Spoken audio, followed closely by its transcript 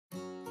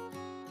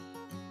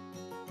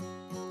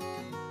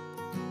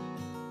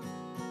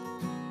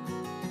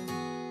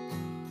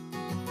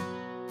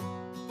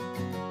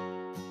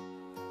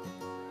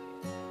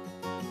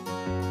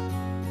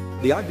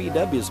The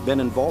IBEW has been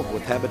involved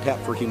with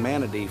Habitat for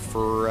Humanity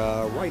for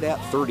right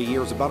at 30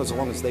 years, about as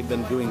long as they've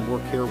been doing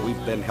work here.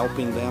 We've been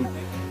helping them.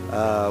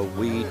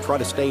 We try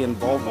to stay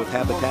involved with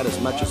Habitat as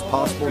much as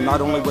possible,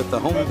 not only with the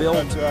home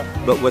builds,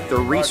 but with their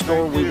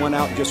restore. We went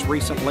out just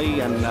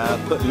recently and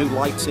put new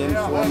lights in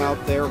for them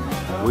out there.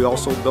 We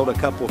also built a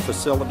couple of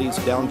facilities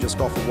down just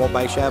off of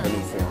Wabash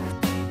Avenue for them.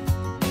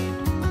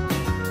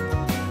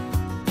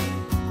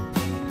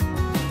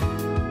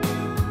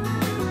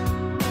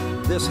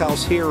 This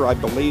house here, I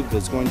believe,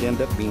 is going to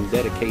end up being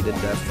dedicated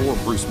for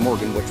Bruce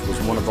Morgan, which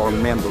was one of our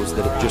members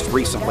that had just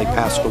recently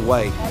passed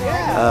away.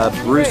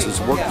 Bruce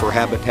has worked for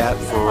Habitat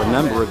for a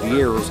number of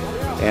years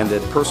and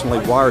had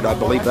personally wired, I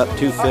believe, up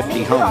to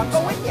 50 homes.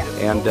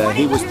 And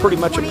he was pretty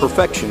much a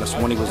perfectionist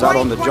when he was out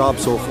on the job,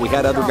 so if we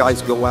had other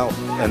guys go out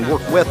and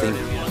work with him,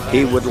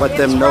 he would let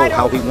them know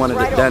how he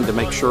wanted it done to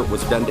make sure it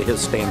was done to his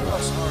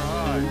standards.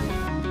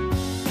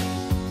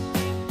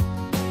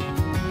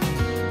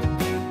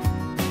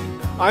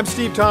 I'm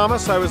Steve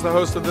Thomas. I was the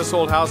host of This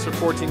Old House for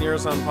 14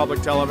 years on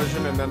public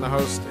television, and then the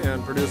host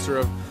and producer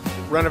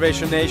of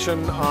Renovation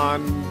Nation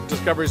on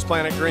Discovery's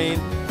Planet Green,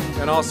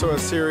 and also a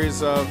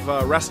series of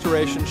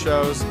restoration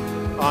shows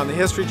on the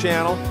History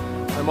Channel.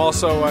 I'm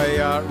also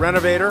a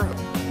renovator.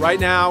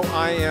 Right now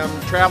I am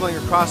traveling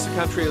across the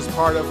country as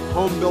part of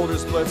Home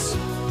Builders Blitz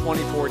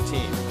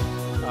 2014.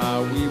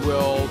 We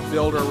will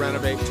build or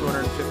renovate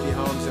 250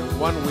 homes in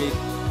 1 week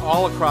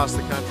all across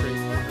the country.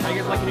 How do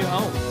you guys like a new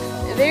home?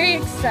 Very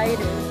excited.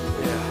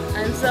 Yeah.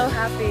 I'm so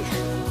happy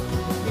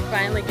we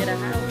finally get a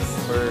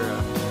house.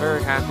 We're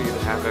very happy to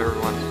have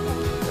everyone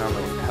come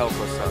and help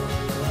us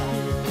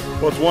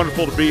out. Well, it's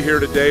wonderful to be here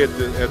today at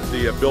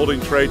the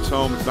Building Trades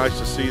Home. It's nice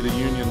to see the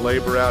union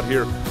labor out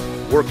here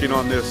working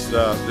on this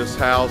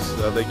house.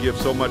 They give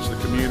so much to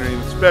the community,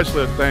 and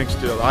especially thanks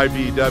to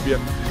IBEW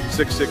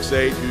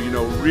 668,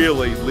 who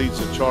really leads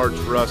the charge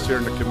for us here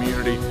in the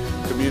community.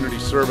 Community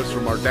service,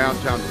 from our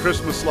downtown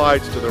Christmas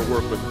lights to their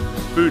work with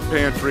food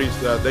pantries.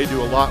 They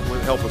do a lot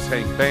with help us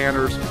hang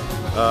banners,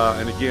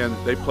 and again,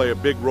 they play a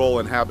big role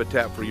in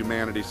Habitat for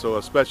Humanity, so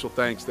a special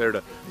thanks there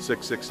to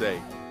 668.